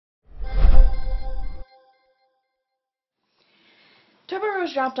TurboRoo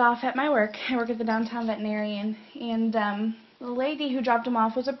was dropped off at my work. I work at the downtown veterinarian, and the lady who dropped him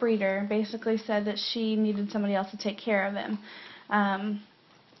off was a breeder. Basically said that she needed somebody else to take care of him.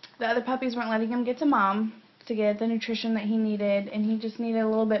 The other puppies weren't letting him get to mom to get the nutrition that he needed, and he just needed a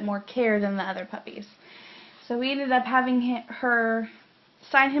little bit more care than the other puppies. So we ended up having her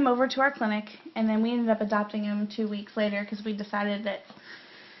sign him over to our clinic, and then we ended up adopting him 2 weeks later because we decided that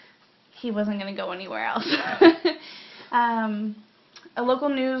he wasn't going to go anywhere else. A local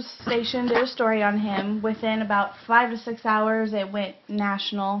news station did a story on him. Within about 5 to 6 hours, it went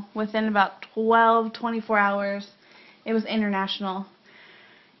national. Within about 24 hours, it was international.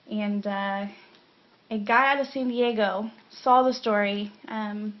 And a guy out of San Diego saw the story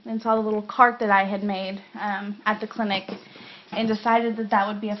and saw the little cart that I had made at the clinic and decided that that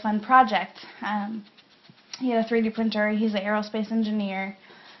would be a fun project. He had a 3D printer. He's an aerospace engineer.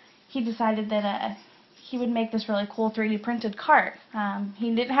 He decided that he would make this really cool 3D printed cart.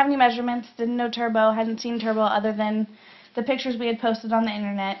 He didn't have any measurements, didn't know Turbo, hadn't seen Turbo other than the pictures we had posted on the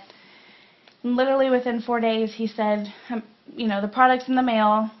internet. And literally within 4 days, he said, you know, the product's in the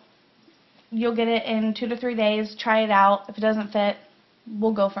mail. You'll get it in 2 to 3 days. Try it out. If it doesn't fit,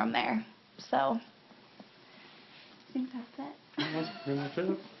 we'll go from there. So, I think that's it. That's pretty much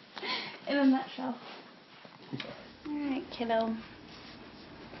it. In a nutshell. Alright, kiddo.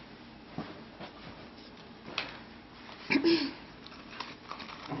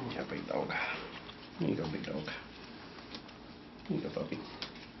 Yeah, big dog. Here you go, big dog. Here you go, puppy.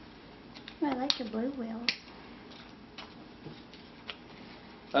 I like your blue wheels.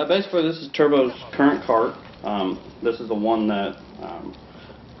 Basically, this is Turbo's current cart. This is the one that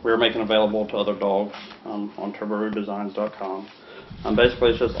we're making available to other dogs on TurboRooDesigns.com. Basically,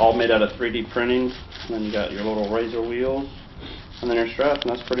 it's just all made out of 3D printing. And then you got your little razor wheels, and then your strap, and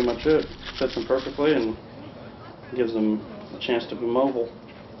that's pretty much it. Fits them perfectly and gives them a chance to be mobile.